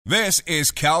This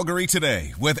is Calgary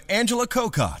Today with Angela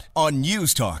Kokott on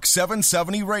News Talk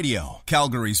 770 Radio,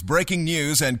 Calgary's breaking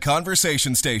news and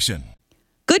conversation station.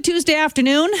 Good Tuesday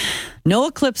afternoon. No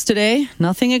eclipse today.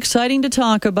 Nothing exciting to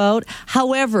talk about.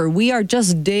 However, we are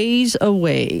just days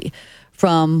away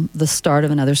from the start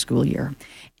of another school year.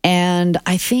 And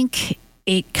I think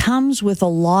it comes with a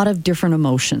lot of different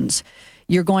emotions.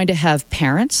 You're going to have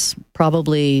parents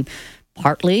probably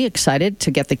partly excited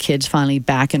to get the kids finally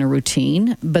back in a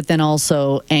routine, but then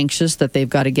also anxious that they've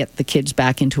got to get the kids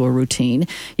back into a routine.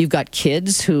 You've got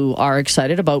kids who are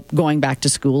excited about going back to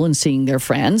school and seeing their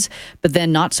friends, but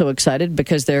then not so excited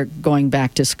because they're going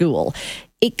back to school.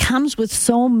 It comes with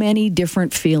so many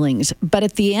different feelings, but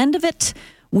at the end of it,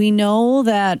 we know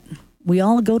that we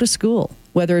all go to school,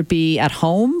 whether it be at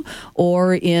home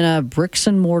or in a bricks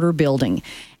and mortar building.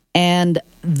 And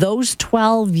those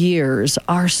 12 years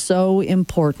are so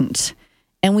important.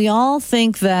 And we all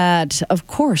think that, of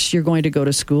course, you're going to go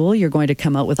to school. You're going to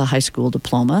come out with a high school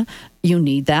diploma. You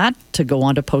need that to go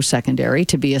on to post-secondary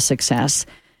to be a success.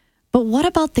 But what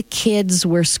about the kids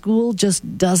where school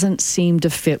just doesn't seem to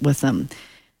fit with them?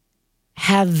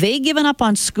 Have they given up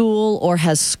on school, or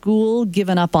has school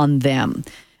given up on them?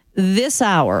 This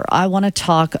hour, I want to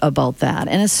talk about that.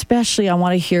 And especially I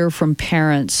want to hear from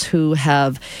parents who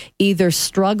have either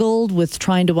struggled with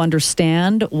trying to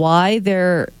understand why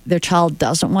their child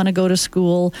doesn't want to go to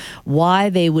school, why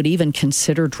they would even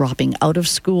consider dropping out of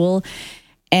school.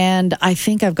 And I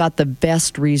think I've got the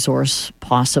best resource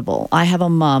possible. I have a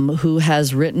mom who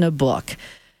has written a book,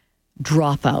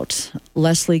 Dropout.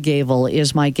 Leslie Gable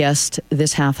is my guest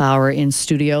this half hour in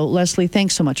studio. Leslie,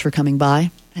 thanks so much for coming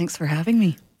by. Thanks for having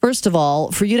me. First of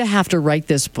all, for you to have to write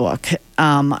this book,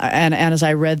 and as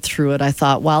I read through it, I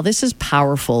thought, wow, this is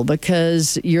powerful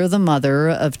because you're the mother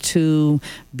of two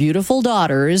beautiful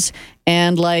daughters.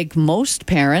 And like most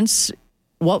parents,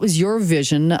 what was your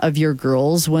vision of your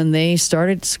girls when they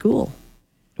started school?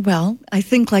 Well, I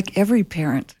think like every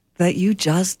parent, that you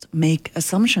just make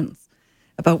assumptions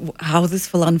about how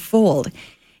this will unfold.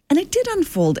 And it did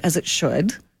unfold as it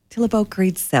should till about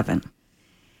grade 7.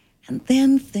 And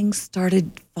then things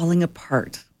started falling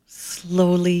apart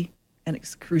slowly and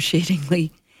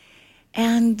excruciatingly.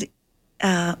 And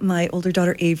my older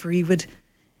daughter, Avery, would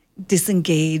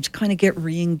disengage, kind of get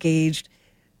re-engaged.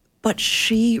 But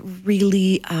she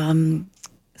really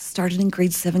started in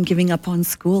grade 7 giving up on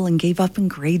school and gave up in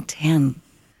grade 10.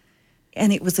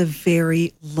 And it was a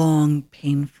very long,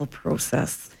 painful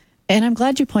process. And I'm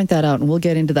glad you point that out, and we'll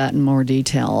get into that in more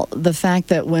detail. The fact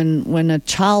that when a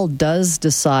child does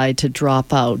decide to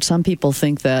drop out, some people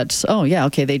think that, oh, yeah,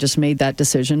 okay, they just made that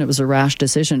decision. It was a rash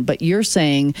decision. But you're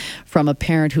saying from a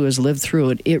parent who has lived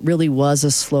through it, it really was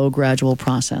a slow, gradual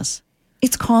process.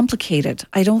 It's complicated.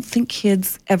 I don't think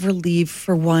kids ever leave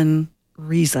for one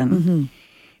reason. Mm-hmm.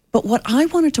 But what I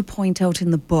wanted to point out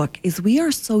in the book is we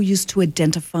are so used to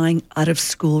identifying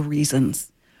out-of-school reasons.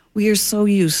 We are so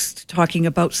used to talking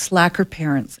about slacker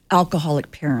parents,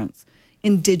 alcoholic parents,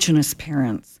 Indigenous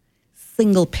parents,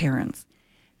 single parents.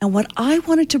 And what I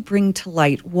wanted to bring to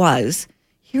light was,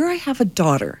 here I have a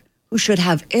daughter who should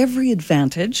have every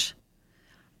advantage,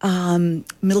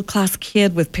 middle-class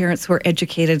kid with parents who are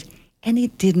educated, and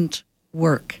it didn't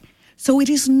work. So it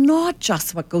is not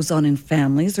just what goes on in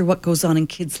families or what goes on in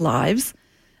kids' lives.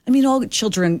 I mean, all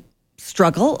children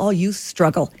struggle, all youth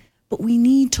struggle. But we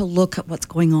need to look at what's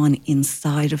going on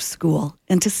inside of school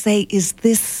and to say, is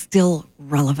this still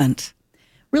relevant?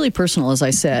 Really personal, as I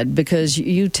said, because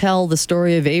you tell the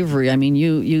story of Avery. I mean,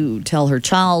 you tell her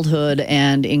childhood,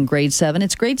 and in grade 7,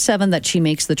 it's grade 7 that she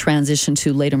makes the transition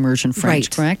to late immersion French,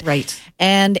 correct? Right.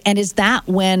 And is that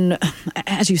when,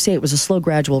 as you say, it was a slow,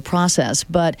 gradual process,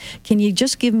 but can you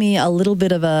just give me a little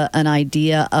bit of an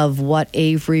idea of what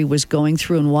Avery was going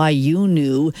through and why you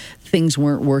knew things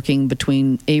weren't working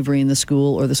between Avery and the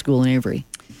school or the school and Avery?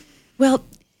 Well,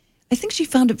 I think she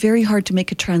found it very hard to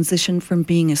make a transition from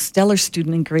being a stellar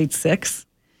student in grade 6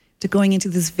 to going into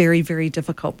this very, very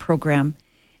difficult program.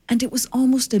 And it was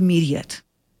almost immediate.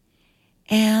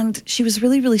 And she was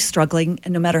really, really struggling.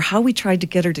 And no matter how we tried to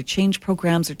get her to change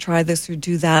programs or try this or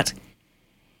do that,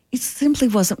 it simply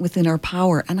wasn't within our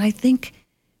power. And I think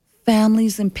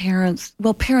families and parents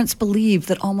believe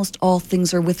that almost all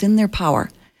things are within their power.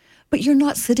 But you're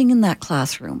not sitting in that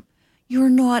classroom. You're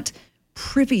not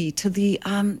privy to the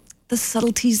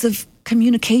subtleties of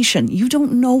communication. You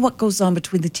don't know what goes on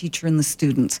between the teacher and the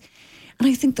student. And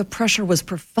I think the pressure was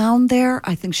profound there.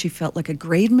 I think she felt like a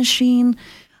grade machine.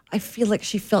 I feel like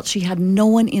she felt she had no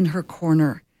one in her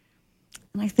corner.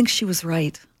 And I think she was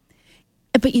right.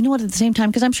 But you know what, at the same time,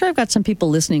 because I'm sure I've got some people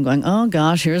listening going, oh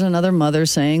gosh, here's another mother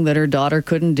saying that her daughter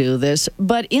couldn't do this.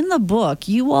 But in the book,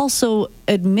 you also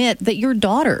admit that your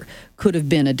daughter could have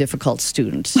been a difficult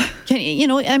student.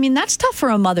 That's tough for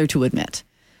a mother to admit.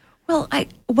 Well,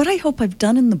 what I hope I've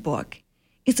done in the book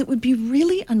is it would be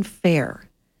really unfair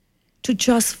to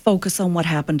just focus on what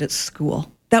happened at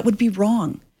school. That would be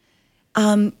wrong.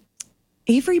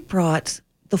 Avery brought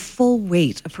the full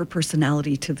weight of her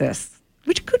personality to this,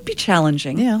 which could be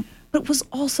challenging, but was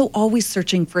also always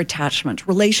searching for attachment.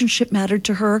 Relationship mattered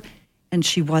to her, and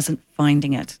she wasn't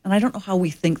finding it. And I don't know how we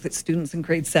think that students in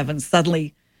grade 7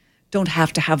 suddenly don't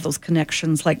have to have those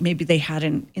connections like maybe they had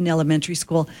in elementary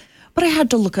school. But I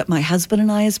had to look at my husband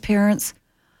and I as parents.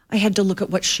 I had to look at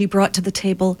what she brought to the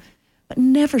table. But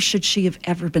never should she have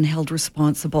ever been held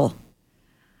responsible.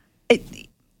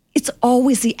 It's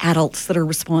always the adults that are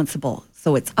responsible.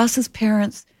 So it's us as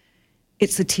parents.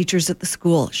 It's the teachers at the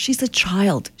school. She's a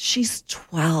child. She's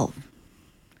 12.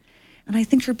 And I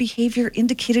think her behavior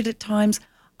indicated at times,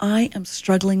 I am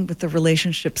struggling with the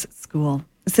relationships at school.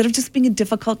 Instead of just being a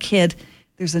difficult kid,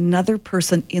 there's another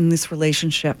person in this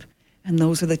relationship. And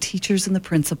those are the teachers and the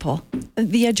principal.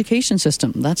 The education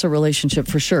system, that's a relationship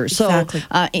for sure. Exactly.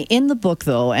 So in the book,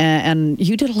 though, and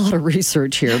you did a lot of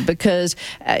research here because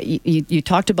you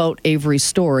talked about Avery's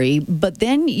story, but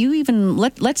then you even,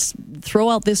 let's throw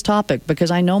out this topic because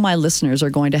I know my listeners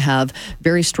are going to have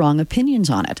very strong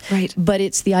opinions on it. Right. But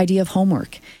it's the idea of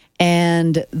homework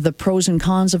and the pros and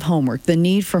cons of homework, the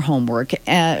need for homework.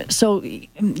 So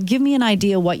give me an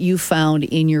idea what you found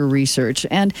in your research.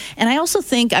 And I also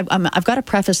think, I've got to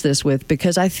preface this with,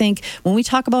 because I think when we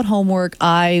talk about homework,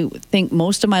 I think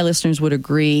most of my listeners would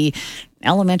agree,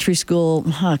 elementary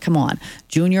school, come on.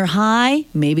 Junior high,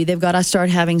 maybe they've got to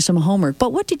start having some homework.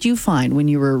 But what did you find when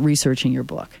you were researching your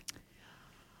book?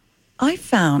 I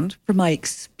found, from my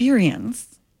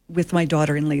experience with my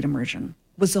daughter in late immersion,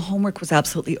 was the homework was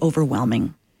absolutely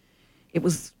overwhelming. It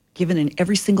was given in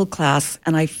every single class,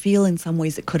 and I feel in some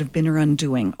ways it could have been her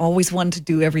undoing. Always wanted to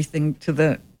do everything to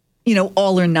the,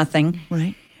 all or nothing.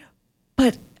 Right.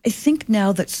 But I think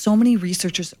now that so many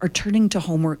researchers are turning to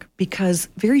homework because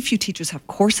very few teachers have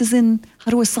courses in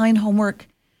how to assign homework,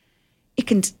 it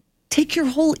can take your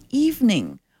whole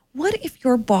evening. What if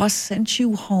your boss sent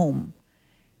you home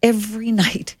every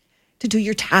night to do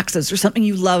your taxes or something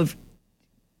you love,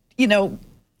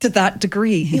 to that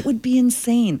degree? It would be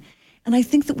insane. And I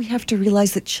think that we have to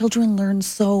realize that children learn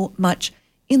so much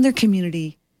in their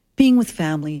community, being with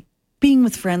family, being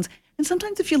with friends. And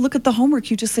sometimes if you look at the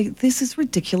homework, you just say, this is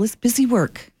ridiculous busy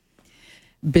work.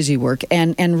 Busy work.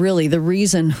 And really the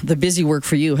reason the busy work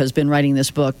for you has been writing this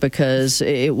book because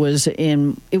it was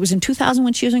in 2000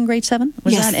 when she was in grade 7,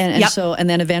 was yes. that? And yep. so and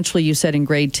then eventually you said in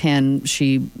grade 10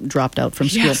 she dropped out from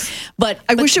school. Yes. But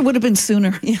I wish it would have been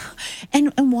sooner. Yeah.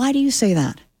 And why do you say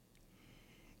that?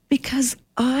 Because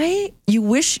you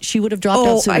wish she would have dropped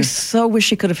out sooner. I so wish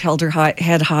she could have held her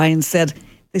head high and said,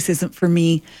 this isn't for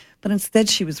me. But instead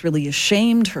she was really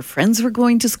ashamed. Her friends were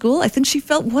going to school. I think she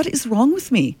felt, what is wrong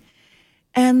with me?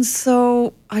 And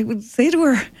so I would say to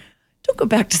her, don't go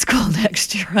back to school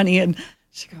next year, honey. And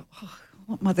she'd go, oh,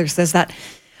 what mother says that?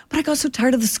 But I got so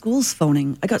tired of the schools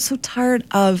phoning. I got so tired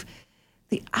of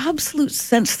the absolute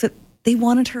sense that they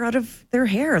wanted her out of their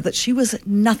hair, that she was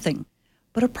nothing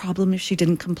but a problem if she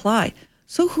didn't comply.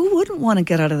 So who wouldn't want to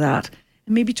get out of that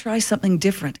and maybe try something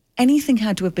different? Anything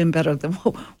had to have been better than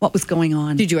what was going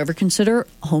on. Did you ever consider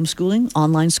homeschooling,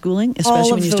 online schooling,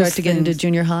 especially when you start to get into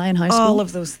junior high and high school? All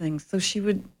of those things. So she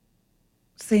would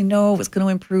say, no, it's going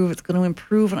to improve, it's going to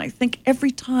improve. And I think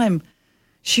every time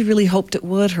she really hoped it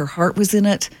would, her heart was in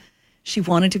it. She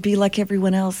wanted to be like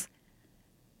everyone else.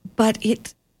 But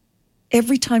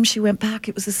every time she went back,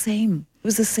 it was the same. It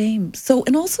was the same. So,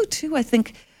 and also too, I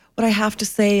think what I have to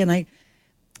say, and I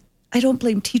don't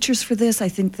blame teachers for this. I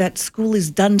think that school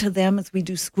is done to them as we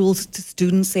do schools to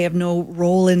students. They have no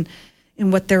role in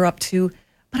what they're up to.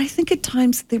 But I think at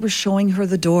times they were showing her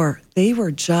the door. They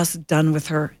were just done with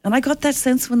her. And I got that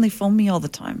sense when they phoned me all the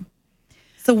time.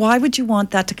 So why would you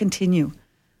want that to continue?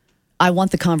 I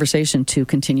want the conversation to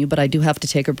continue, but I do have to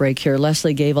take a break here.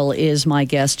 Leslie Gavel is my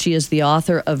guest. She is the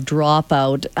author of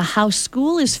Dropout, How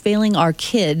School is Failing Our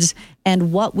Kids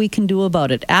and What We Can Do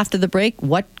About It. After the break,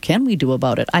 what can we do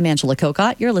about it? I'm Angela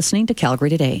Kokott. You're listening to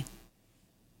Calgary Today.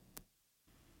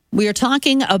 We are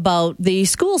talking about the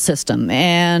school system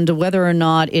and whether or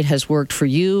not it has worked for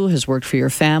you, has worked for your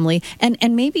family, and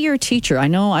maybe you're a teacher. I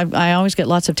know I always get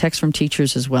lots of texts from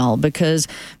teachers as well, because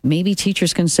maybe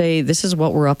teachers can say, this is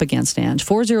what we're up against, Ange.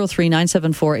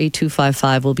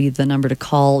 403-974-8255 will be the number to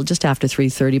call just after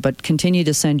 3:30, but continue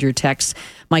to send your texts.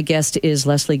 My guest is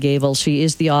Leslie Gavel. She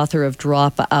is the author of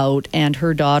Dropout, and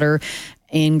her daughter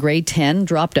in grade 10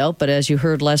 dropped out, but as you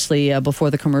heard Leslie before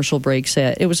the commercial break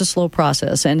said, it was a slow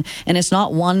process, and it's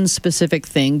not one specific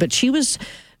thing, but she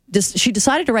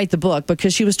decided to write the book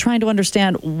because she was trying to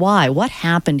understand what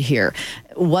happened here.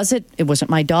 It wasn't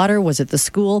my daughter? Was it the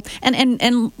school?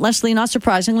 And Leslie, not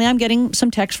surprisingly, I'm getting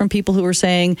some texts from people who are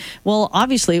saying, well,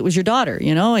 obviously it was your daughter.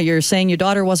 You're saying your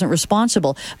daughter wasn't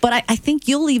responsible. But I think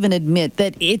you'll even admit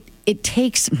that it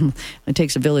takes a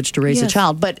village to raise a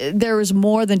child. But there is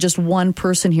more than just one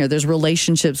person here. There's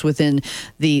relationships within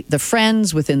the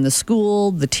friends, within the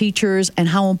school, the teachers, and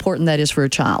how important that is for a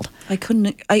child. I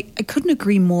couldn't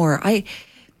agree more.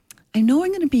 I know I'm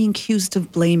going to be accused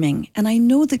of blaming, and I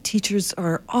know that teachers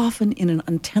are often in an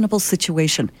untenable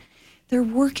situation. They're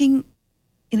working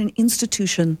in an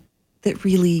institution that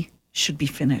really should be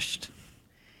finished.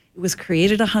 It was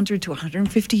created 100 to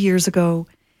 150 years ago,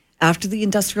 after the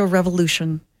Industrial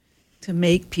Revolution, to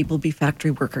make people be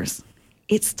factory workers.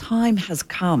 Its time has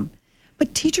come.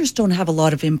 But teachers don't have a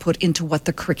lot of input into what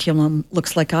the curriculum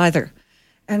looks like either.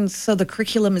 And so the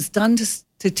curriculum is done to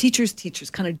teachers. Teachers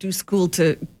kind of do school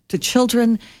to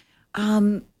children.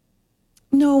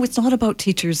 No, it's not about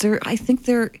teachers. I think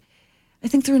they're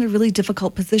in a really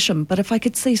difficult position. But if I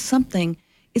could say something,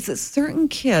 it's that certain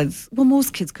kids, well,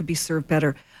 most kids could be served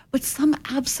better, but some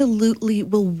absolutely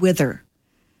will wither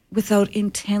without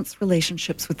intense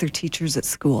relationships with their teachers at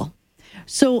school.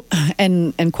 So,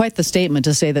 and quite the statement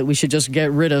to say that we should just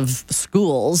get rid of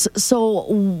schools. So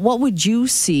what would you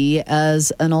see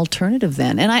as an alternative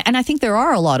then? And I think there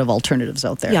are a lot of alternatives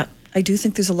out there. Yeah, I do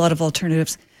think there's a lot of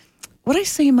alternatives. What I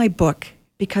say in my book,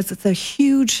 because it's a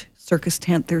huge circus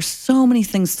tent, there's so many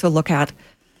things to look at,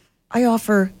 I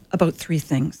offer about 3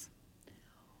 things.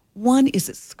 One is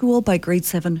that school by grade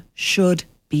 7 should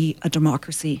be a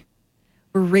democracy.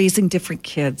 We're raising different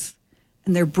kids,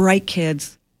 and they're bright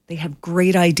kids. They have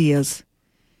great ideas.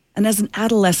 And as an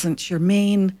adolescent, your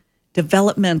main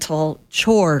developmental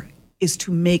chore is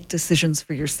to make decisions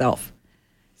for yourself.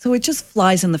 So it just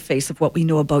flies in the face of what we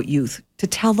know about youth, to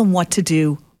tell them what to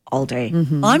do all day.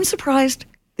 Mm-hmm. I'm surprised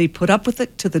they put up with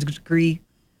it to the degree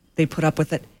they put up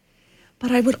with it.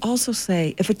 But I would also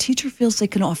say, if a teacher feels they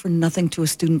can offer nothing to a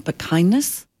student but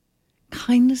kindness,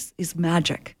 kindness is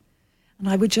magic. And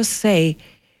I would just say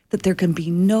that there can be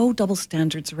no double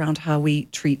standards around how we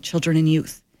treat children and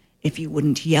youth. If you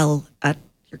wouldn't yell at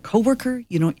your coworker,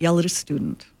 you don't yell at a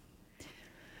student.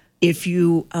 If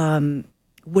you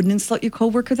wouldn't insult your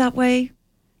coworker that way,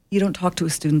 you don't talk to a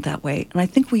student that way. And I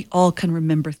think we all can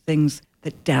remember things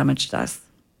that damaged us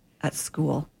at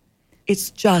school.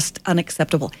 It's just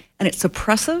unacceptable. And it's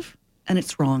oppressive and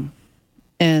it's wrong.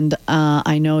 And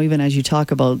I know even as you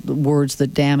talk about words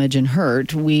that damage and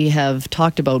hurt, we have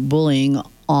talked about bullying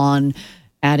on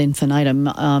ad infinitum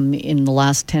in the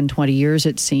last 10, 20 years,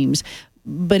 it seems.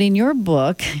 But in your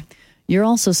book, you're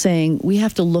also saying we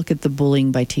have to look at the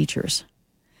bullying by teachers.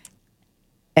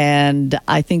 And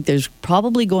I think there's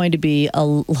probably going to be a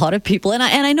lot of people, and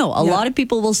I know a lot of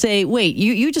people will say, wait,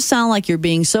 you just sound like you're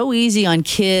being so easy on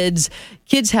kids.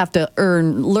 Kids have to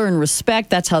learn respect.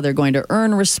 That's how they're going to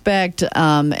earn respect.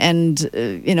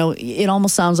 It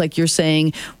almost sounds like you're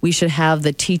saying we should have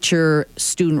the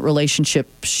teacher-student relationship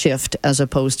shift as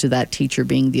opposed to that teacher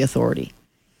being the authority.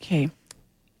 Okay.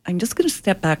 I'm just going to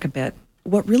step back a bit.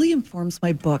 What really informs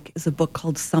my book is a book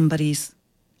called Somebody's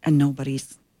and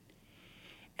Nobody's.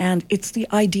 And it's the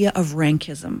idea of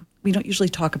rankism. We don't usually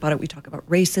talk about it. We talk about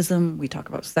racism, we talk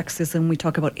about sexism, we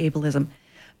talk about ableism.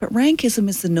 But rankism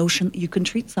is the notion that you can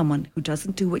treat someone who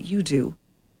doesn't do what you do,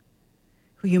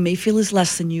 who you may feel is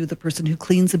less than you, the person who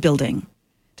cleans a building.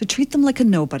 To treat them like a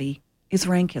nobody is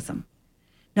rankism.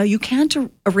 Now, you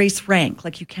can't erase rank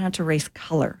like you can't erase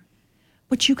color,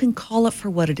 but you can call it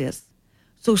for what it is.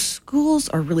 So schools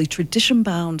are really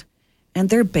tradition-bound, and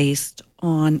they're based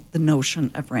on the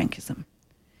notion of rankism.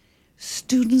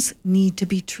 Students need to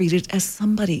be treated as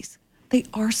somebodies. They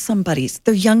are somebodies.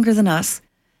 They're younger than us.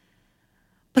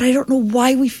 But I don't know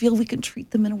why we feel we can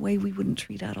treat them in a way we wouldn't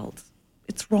treat adults.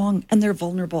 It's wrong, and they're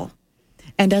vulnerable.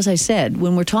 And as I said,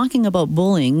 when we're talking about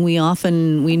bullying,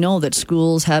 we know that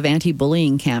schools have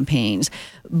anti-bullying campaigns.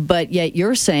 But yet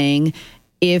you're saying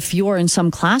if you're in some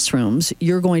classrooms,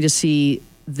 you're going to see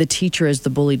the teacher as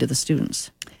the bully to the students.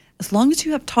 As long as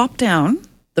you have top-down,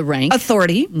 the rank.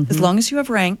 Authority, as long as you have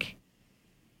rank,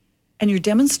 and you're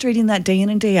demonstrating that day in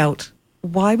and day out,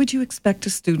 why would you expect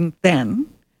a student then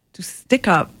to stick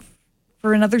up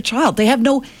for another child? They have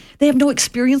no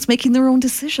experience making their own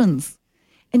decisions.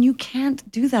 And you can't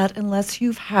do that unless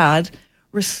you've had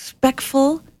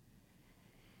respectful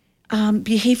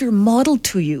behavior modeled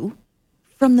to you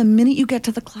from the minute you get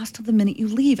to the class to the minute you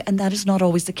leave. And that is not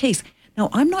always the case. Now,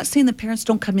 I'm not saying that parents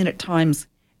don't come in at times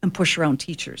and push around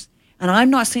teachers. And I'm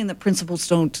not saying that principals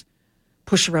don't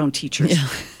push around teachers. Yeah.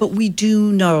 But we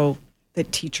do know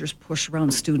that teachers push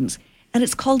around students. And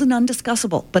it's called an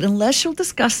undiscussable. But unless you'll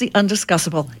discuss the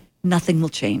undiscussable, nothing will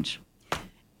change.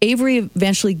 Avery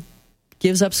eventually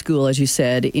gives up school, as you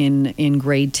said, in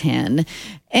grade 10.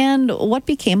 And what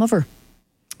became of her?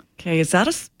 Okay, is that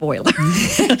a spoiler?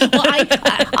 Well,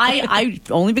 I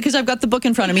only because I've got the book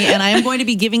in front of me, and I am going to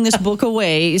be giving this book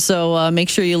away. So make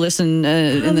sure you listen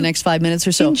in the next 5 minutes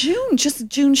or so. In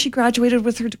June, she graduated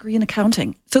with her degree in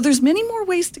accounting. So there's many more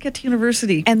ways to get to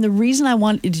university. And the reason I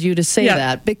wanted you to say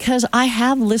that, because I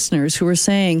have listeners who are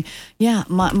saying, yeah,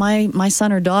 my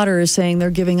son or daughter is saying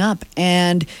they're giving up.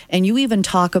 And you even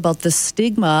talk about the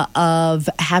stigma of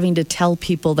having to tell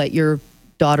people that your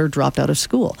daughter dropped out of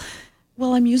school.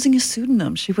 Well, I'm using a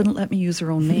pseudonym. She wouldn't let me use her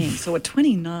own name. So at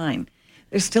 29,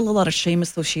 there's still a lot of shame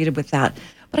associated with that.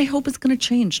 But I hope it's going to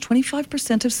change.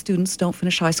 25% of students don't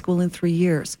finish high school in 3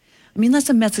 years. I mean,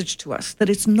 that's a message to us that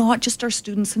it's not just our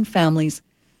students and families.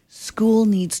 School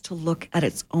needs to look at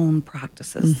its own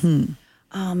practices.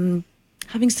 Mm-hmm.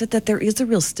 Having said that, there is a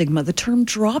real stigma. The term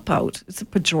dropout is a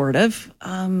pejorative.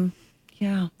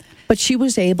 Yeah. But she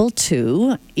was able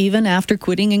to, even after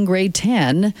quitting in grade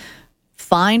 10,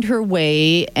 find her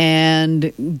way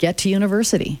and get to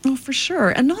university. Oh, for sure.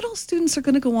 And not all students are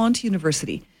going to go on to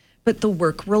university. But the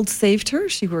work world saved her.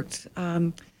 She worked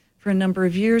for a number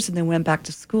of years and then went back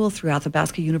to school through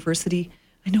Athabasca University.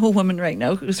 I know a woman right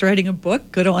now who's writing a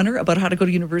book, good on her, about how to go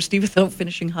to university without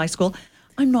finishing high school.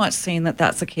 I'm not saying that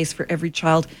that's the case for every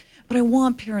child, but I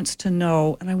want parents to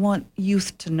know, and I want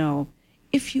youth to know,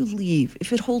 if you leave,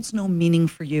 if it holds no meaning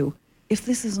for you, if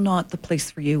this is not the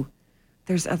place for you,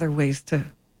 there's other ways to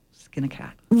skin a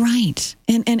cat. Right.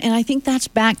 And I think that's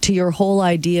back to your whole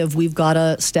idea of we've got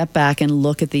to step back and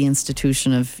look at the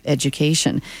institution of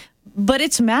education. But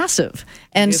it's massive.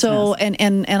 And so, massive.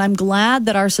 And I'm glad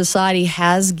that our society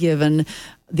has given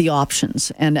the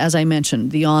options. And as I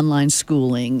mentioned, the online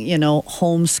schooling,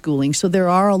 homeschooling. So there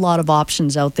are a lot of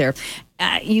options out there.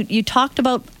 You talked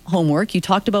about homework, you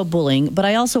talked about bullying, but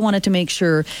I also wanted to make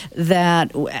sure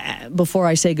that before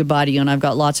I say goodbye to you, and I've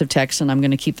got lots of texts and I'm going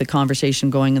to keep the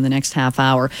conversation going in the next half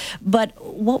hour, but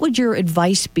what would your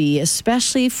advice be,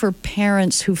 especially for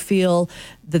parents who feel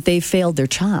that they failed their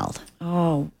child?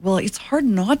 Oh, well, it's hard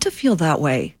not to feel that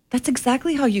way. That's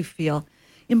exactly how you feel.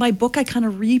 In my book, I kind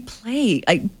of replay.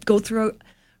 I go through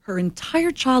her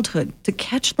entire childhood to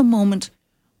catch the moment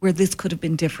where this could have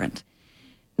been different.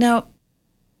 Now,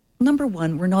 number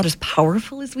one, we're not as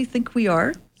powerful as we think we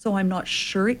are, so I'm not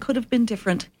sure it could have been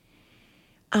different.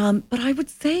 But I would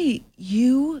say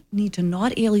you need to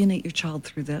not alienate your child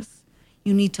through this.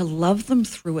 You need to love them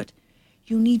through it.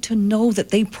 You need to know that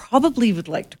they probably would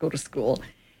like to go to school.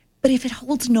 But if it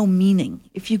holds no meaning,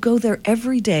 if you go there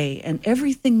every day and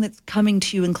everything that's coming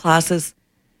to you in classes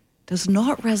does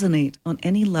not resonate on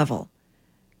any level,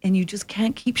 and you just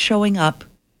can't keep showing up,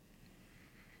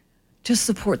 just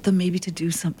support them maybe to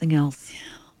do something else.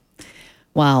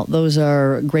 Wow, those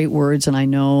are great words. And I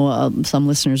know some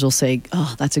listeners will say,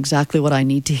 oh, that's exactly what I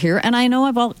need to hear. And I know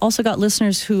I've also got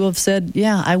listeners who have said,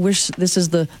 yeah, I wish this is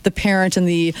the parent and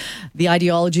the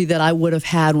ideology that I would have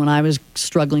had when I was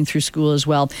struggling through school as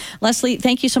well. Leslie,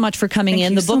 thank you so much for coming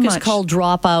in. The book is called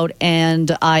Dropout,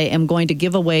 and I am going to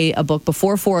give away a book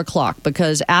before 4 o'clock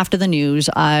because after the news,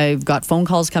 I've got phone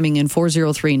calls coming in,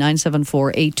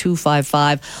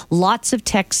 403-974-8255. Lots of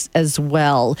texts as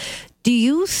well. Do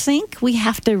you think we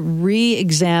have to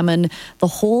re-examine the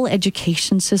whole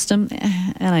education system?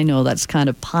 And I know that's kind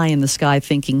of pie in the sky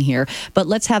thinking here, but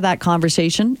let's have that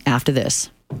conversation after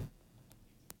this.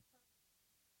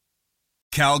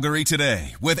 Calgary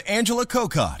Today with Angela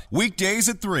Kokott. Weekdays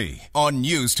at 3 on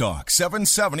News Talk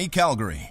 770 Calgary.